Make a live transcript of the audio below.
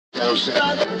Hey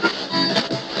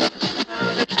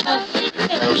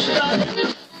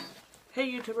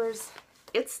YouTubers,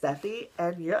 it's Steffi,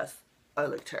 and yes, I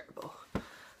look terrible.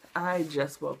 I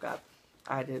just woke up.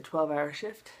 I did a 12-hour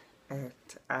shift, and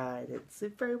I didn't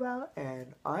sleep very well,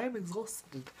 and I'm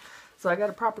exhausted. So I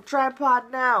got a proper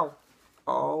tripod now.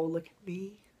 Oh, look at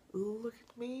me. Look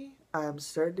at me. I'm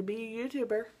starting to be a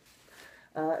YouTuber.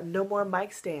 No more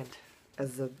mic stand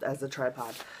as a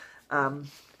tripod.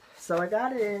 So I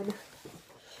got it in.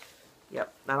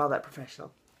 Yep, not all that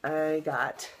professional. I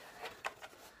got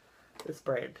this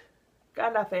brand.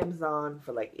 Got it off Amazon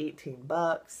for like 18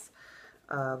 bucks.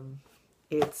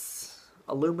 It's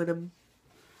aluminum.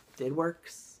 It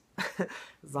works.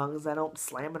 As long as I don't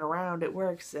slam it around, it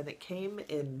works. And it came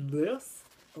in this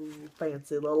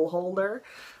fancy little holder.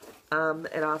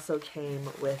 It also came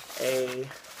with a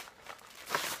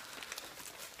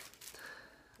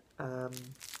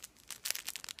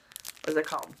what is it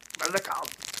called? What is it called?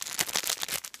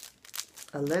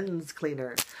 A lens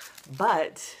cleaner.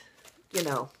 But you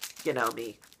know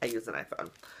me. I use an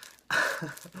iPhone.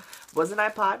 Was an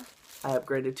iPod. I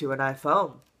upgraded to an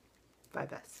iPhone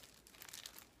 5S.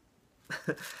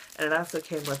 And it also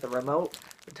came with a remote.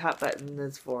 The top button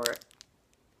is for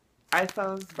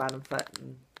iPhones. The bottom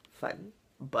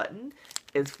button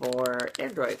is for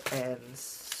Android. And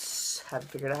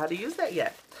haven't figured out how to use that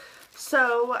yet.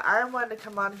 So I wanted to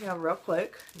come on here real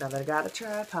quick. Now that I got a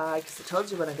tripod, because I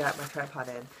told you when I got my tripod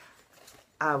in,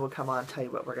 I will come on and tell you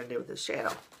what we're going to do with this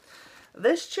channel.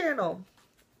 This channel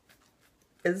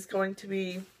is going to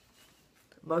be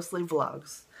mostly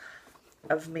vlogs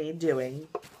of me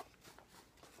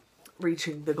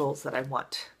reaching the goals that I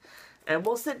want. And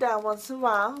we'll sit down once in a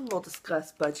while and we'll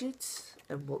discuss budgets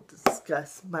and we'll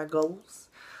discuss my goals.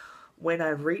 When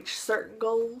I've reached certain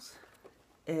goals,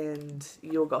 and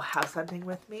you'll go house hunting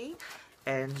with me,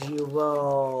 and you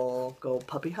will go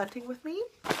puppy hunting with me,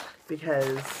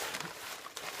 because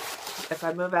if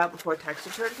I move out before tax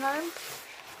return time,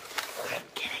 I'm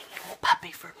getting a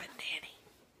puppy for my nanny.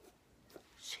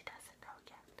 She doesn't know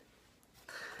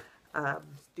yet.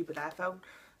 Stupid iPhone.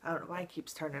 I don't know why it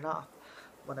keeps turning off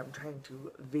when I'm trying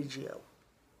to video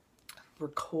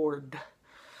record.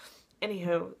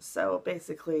 Anywho, so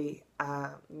basically,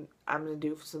 I'm going to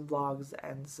do some vlogs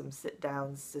and some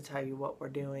sit-downs to tell you what we're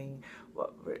doing,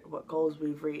 what goals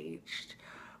we've reached,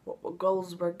 what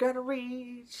goals we're going to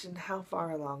reach, and how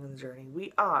far along in the journey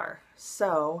we are.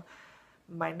 So,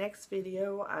 my next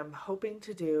video, I'm hoping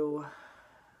to do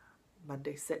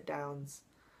Monday sit-downs,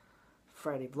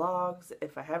 Friday vlogs,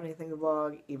 if I have anything to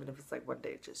vlog, even if it's like one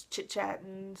day just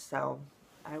chit-chatting. So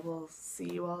I will see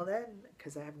you all then,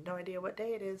 because I have no idea what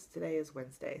day it is. Today is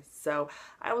Wednesday. So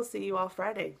I will see you all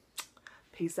Friday.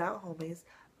 Peace out, homies.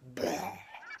 Blah.